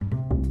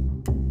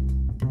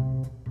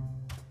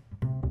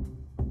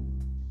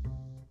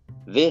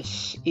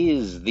This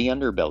is The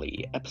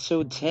Underbelly,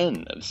 episode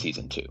 10 of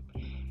season 2.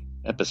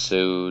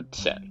 Episode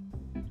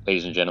 10.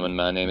 Ladies and gentlemen,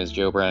 my name is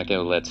Joe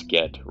Bracco. Let's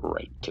get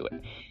right to it.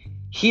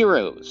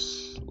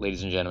 Heroes,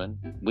 ladies and gentlemen.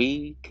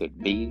 We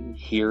could be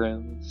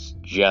heroes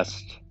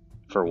just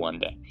for one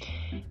day.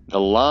 The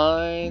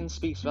line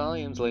speaks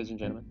volumes, ladies and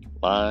gentlemen.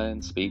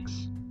 Line speaks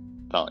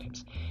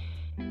volumes.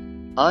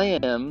 I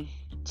am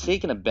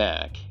taken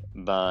aback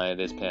by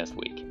this past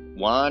week.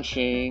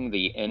 Watching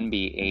the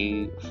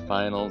NBA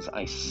Finals,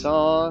 I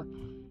saw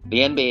the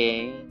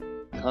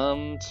NBA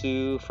come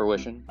to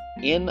fruition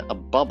in a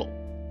bubble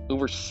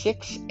over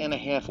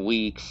 6.5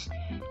 weeks.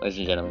 Ladies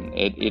and gentlemen,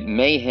 it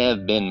may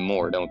have been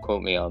more, don't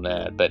quote me on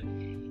that, but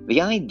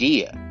the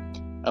idea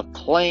of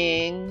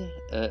playing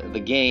the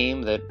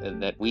game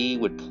that we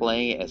would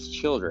play as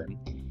children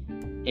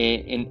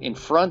in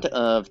front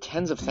of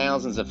tens of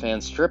thousands of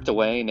fans, stripped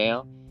away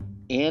now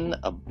in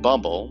a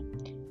bubble,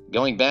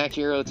 going back to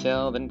your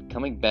hotel, then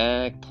coming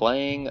back,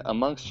 playing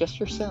amongst just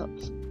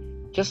yourselves.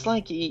 Just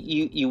like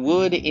you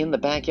would in the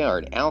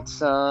backyard,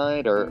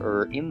 outside,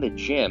 or in the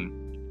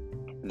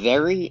gym.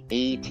 Very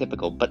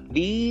atypical. But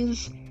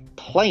these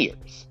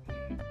players,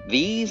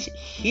 these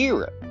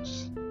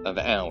heroes of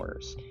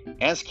ours,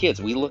 as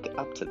kids, we look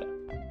up to them.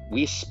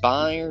 We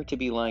aspire to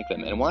be like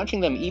them. And watching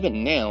them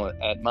even now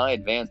at my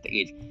advanced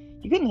age,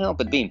 you couldn't help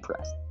but be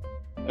impressed.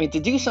 I mean, to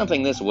do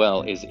something this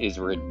well is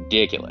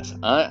ridiculous.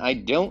 I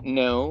don't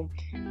know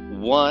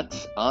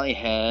what I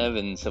have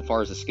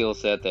insofar as a skill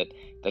set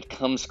that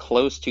comes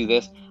close to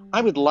this.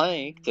 I would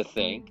like to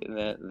think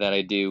that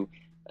I do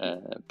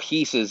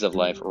pieces of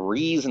life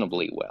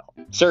reasonably well.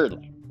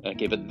 Certainly.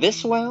 Okay, but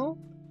this well?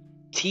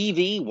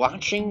 TV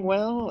watching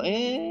well?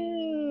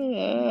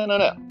 I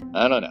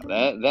don't know.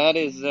 That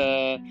is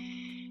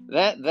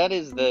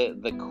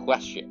the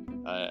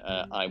question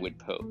I would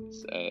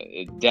pose.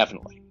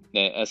 Definitely.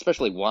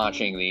 Especially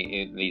watching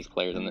these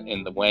players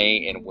in the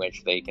way in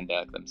which they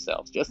conduct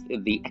themselves. Just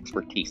the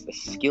expertise, the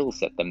skill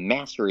set, the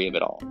mastery of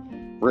it all.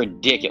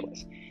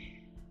 Ridiculous.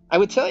 I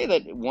would tell you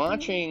that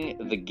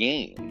watching the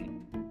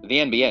game, the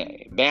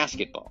NBA,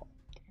 basketball,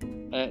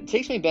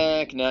 takes me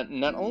back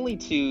not only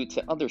to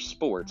other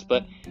sports,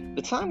 but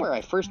the time where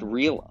I first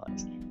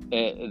realized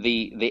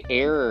the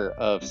air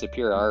of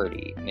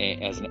superiority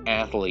as an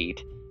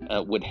athlete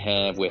would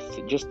have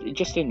with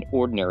just an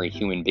ordinary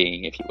human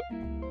being, if you will.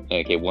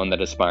 Okay, one that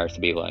aspires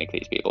to be like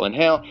these people. And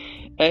how,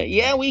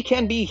 we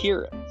can be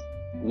heroes.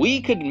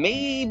 We could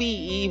maybe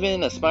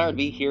even aspire to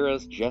be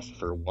heroes just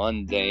for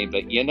one day.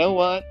 But you know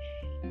what?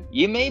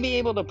 You may be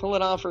able to pull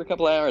it off for a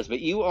couple of hours,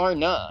 but you are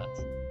not.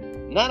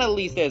 Not at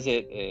least as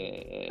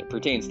it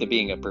pertains to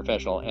being a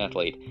professional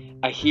athlete,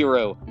 a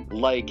hero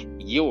like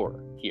your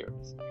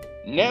heroes.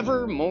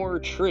 Never more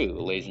true,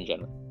 ladies and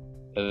gentlemen,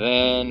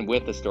 than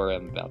with the story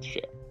I'm about to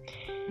share.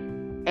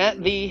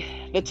 At the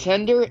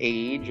tender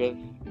age of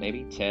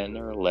maybe 10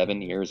 or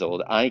 11 years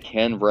old, I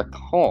can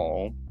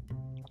recall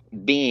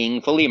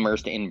being fully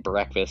immersed in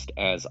breakfast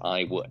as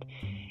I would.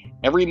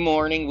 Every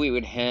morning we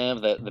would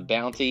have the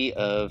bounty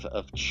of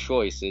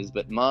choices,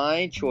 but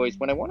my choice,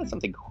 when I wanted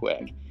something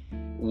quick,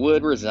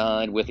 would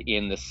reside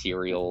within the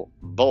cereal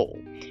bowl.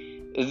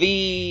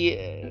 The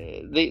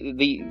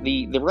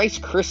Rice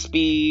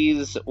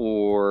Krispies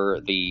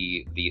or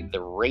the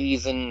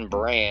Raisin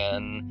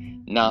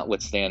Bran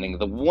notwithstanding,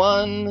 the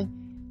one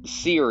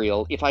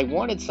cereal, if I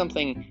wanted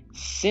something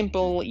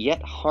simple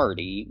yet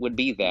hearty, would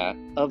be that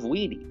of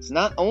Wheaties.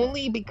 Not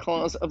only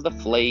because of the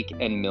flake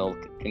and milk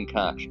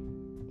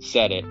concoction,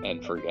 set it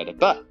and forget it,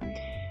 but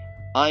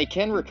I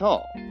can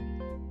recall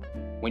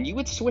when you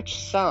would switch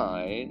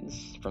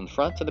sides from the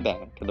front to the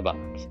back of the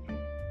box,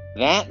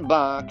 that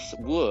box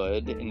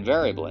would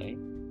invariably,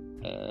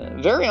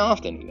 very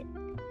often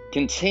even,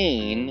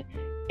 contain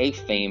a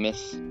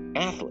famous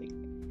athlete.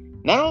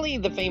 Not only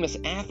the famous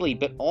athlete,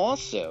 but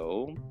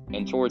also,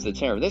 and towards the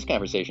center of this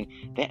conversation,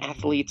 the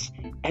athlete's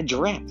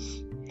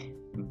address.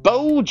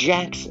 Bo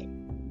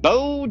Jackson.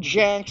 Bo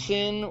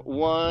Jackson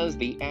was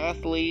the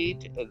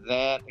athlete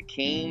that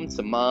came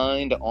to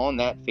mind on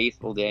that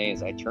fateful day.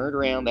 As I turned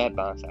around that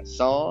box, I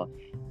saw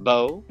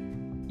Bo.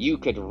 You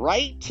could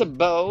write to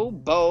Bo.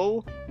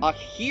 Bo, a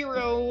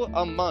hero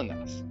among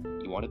us.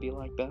 You want to be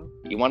like Bo?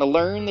 You want to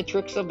learn the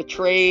tricks of the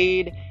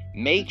trade?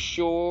 Make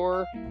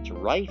sure to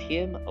write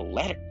him a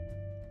letter.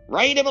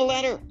 Write him a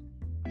letter.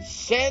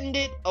 Send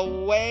it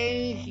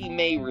away. He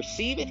may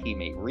receive it, he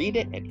may read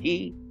it, and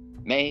he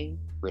may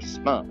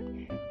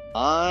respond.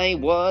 I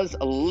was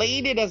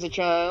elated as a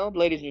child,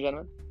 ladies and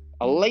gentlemen.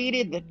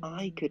 Elated that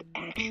I could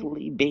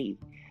actually be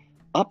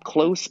up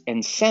close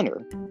and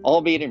center,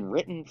 albeit in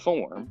written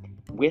form,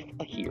 with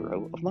a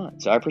hero of mine.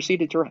 So I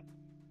proceeded to write,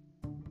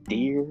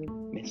 "Dear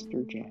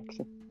Mr.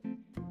 Jackson,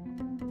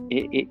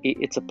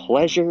 it's a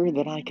pleasure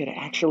that I could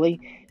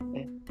actually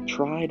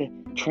try to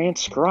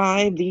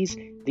transcribe these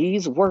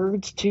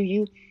words to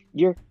you.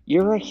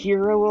 You're a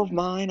hero of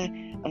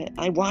mine.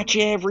 I watch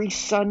you every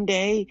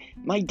Sunday.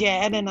 My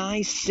dad and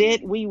I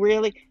sit. We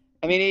really..."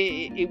 I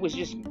mean, it was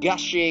just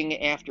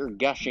gushing after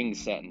gushing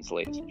sentence,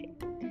 ladies and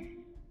gentlemen.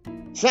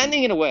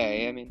 Sending it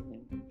away, I mean,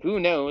 Who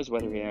knows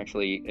whether he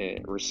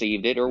actually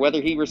received it, or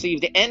whether he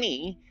received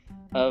any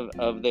of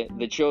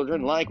the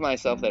children like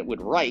myself that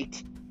would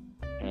write,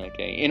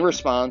 okay, in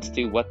response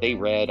to what they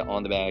read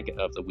on the back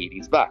of the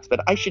Wheaties box.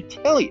 But I should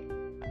tell you,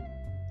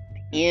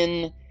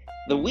 in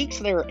the weeks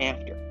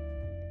thereafter,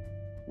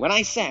 when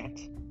I sat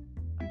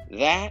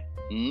that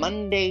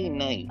Monday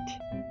night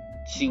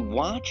to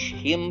watch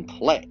him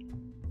play,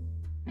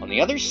 on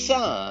the other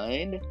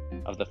side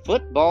of the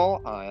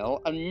football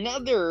aisle,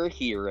 another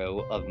hero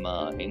of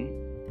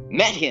mine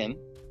met him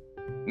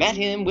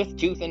with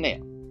tooth and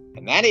nail,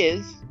 and that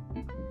is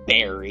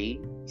Barry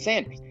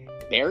Sanders.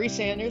 Barry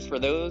Sanders, for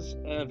those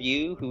of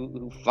you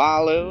who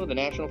follow the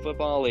National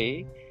Football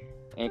League,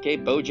 okay,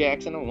 Bo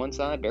Jackson on one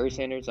side, Barry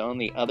Sanders on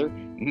the other,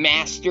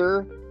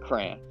 master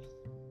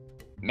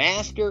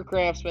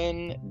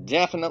craftsmen,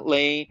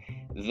 definitely.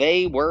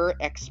 They were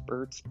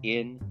experts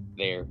in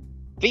their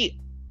field.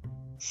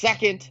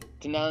 Second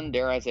to none,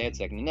 dare I say it,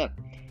 second to none.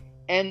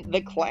 And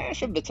the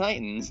clash of the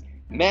Titans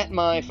met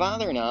my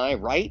father and I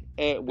right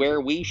where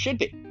we should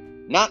be.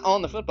 Not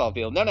on the football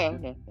field,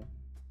 no.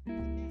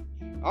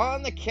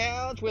 On the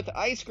couch with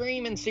ice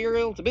cream and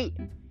cereal to boot.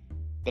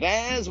 But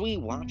as we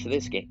watch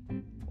this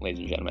game, ladies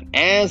and gentlemen,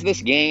 as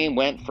this game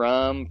went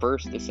from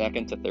first to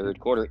second to third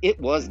quarter, it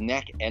was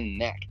neck and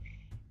neck.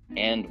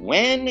 And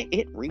when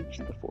it reached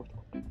the fourth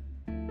quarter,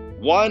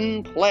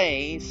 one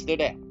play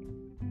stood out.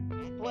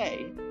 That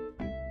play,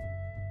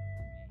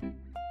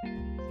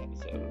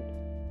 this episode,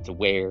 to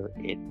where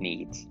it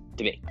needs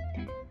to be.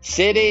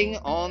 Sitting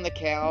on the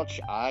couch,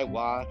 I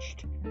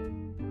watched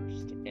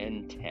 1st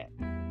and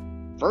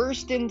 10.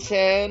 1st and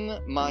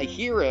 10, my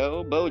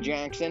hero, Bo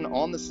Jackson,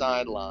 on the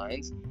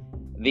sidelines.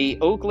 The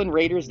Oakland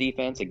Raiders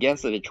defense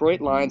against the Detroit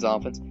Lions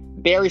offense.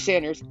 Barry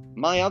Sanders,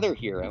 my other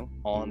hero,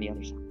 on the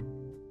other side.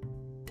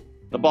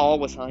 The ball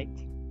was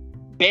hyped.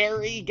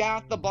 Barry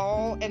got the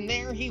ball, and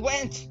there he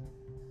went.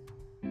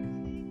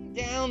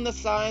 Down the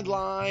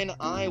sideline,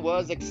 I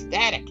was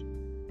ecstatic.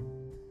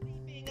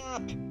 Leaping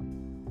up.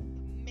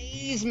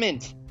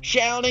 Amazement.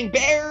 Shouting,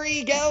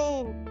 Barry,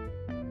 go!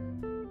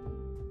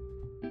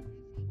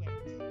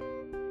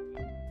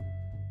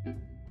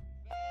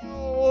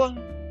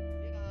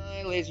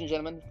 Ladies and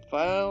gentlemen,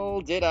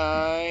 did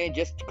I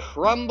just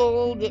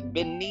crumbled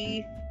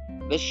beneath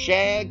the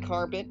shag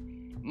carpet,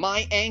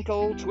 my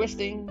ankle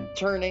twisting,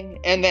 turning,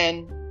 and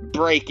then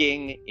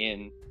breaking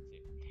in.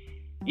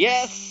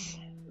 Yes,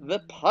 the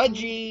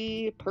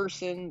pudgy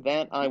person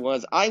that I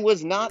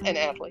was not an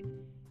athlete.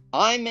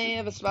 I may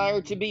have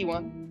aspired to be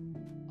one.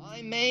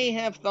 I may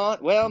have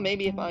thought, well,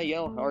 maybe if I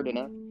yell hard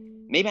enough,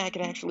 maybe I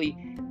could actually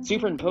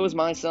superimpose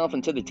myself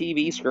into the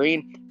TV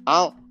screen.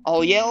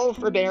 I'll yell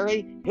for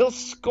Barry. He'll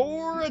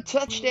score a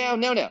touchdown.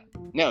 No, Joe.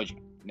 No.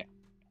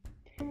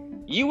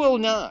 You will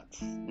not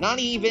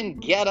even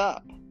get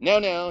up.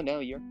 No.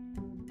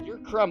 You're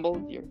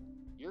crumbled.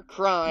 You're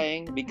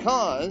crying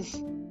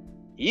because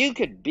you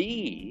could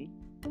be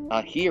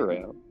a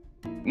hero.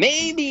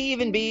 Maybe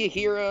even be a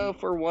hero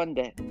for one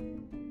day.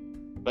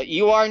 But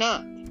you are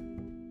not.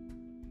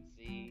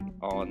 See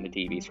on the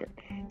TV screen.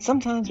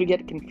 Sometimes we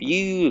get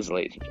confused,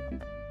 ladies and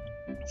gentlemen.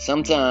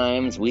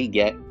 Sometimes we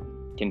get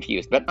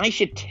confused. But I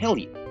should tell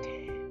you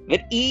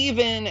that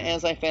even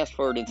as I fast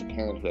forward into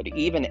parenthood,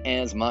 even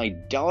as my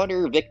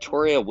daughter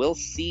Victoria will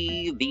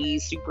see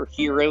these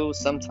superheroes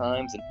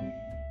sometimes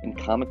in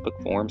comic book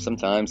form,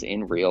 sometimes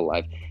in real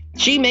life,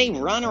 she may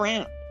run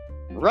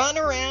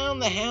around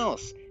the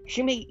house.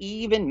 She may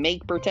even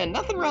make pretend.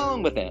 Nothing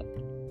wrong with that.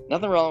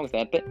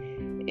 But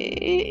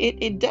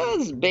it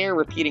does bear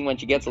repeating when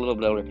she gets a little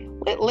bit older.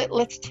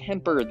 Let's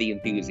temper the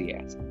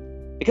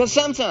enthusiasm. Because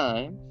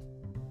sometimes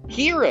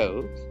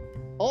heroes,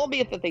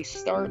 albeit that they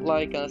start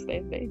like us,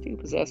 they do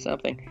possess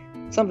something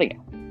else.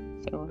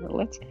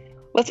 So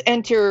let's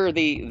enter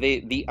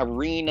the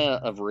arena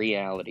of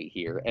reality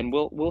here, and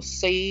we'll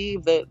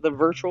save the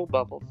virtual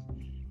bubbles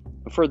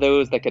for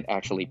those that could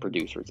actually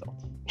produce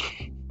results.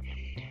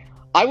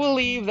 I will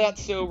leave that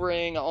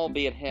sobering,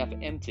 albeit half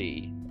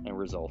empty,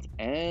 result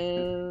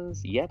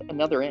as yet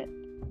another end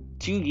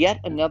to yet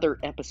another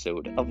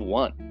episode of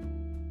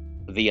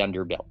The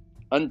Underbelly.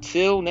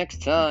 Until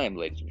next time,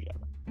 ladies and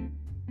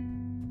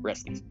gentlemen,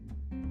 rest easy.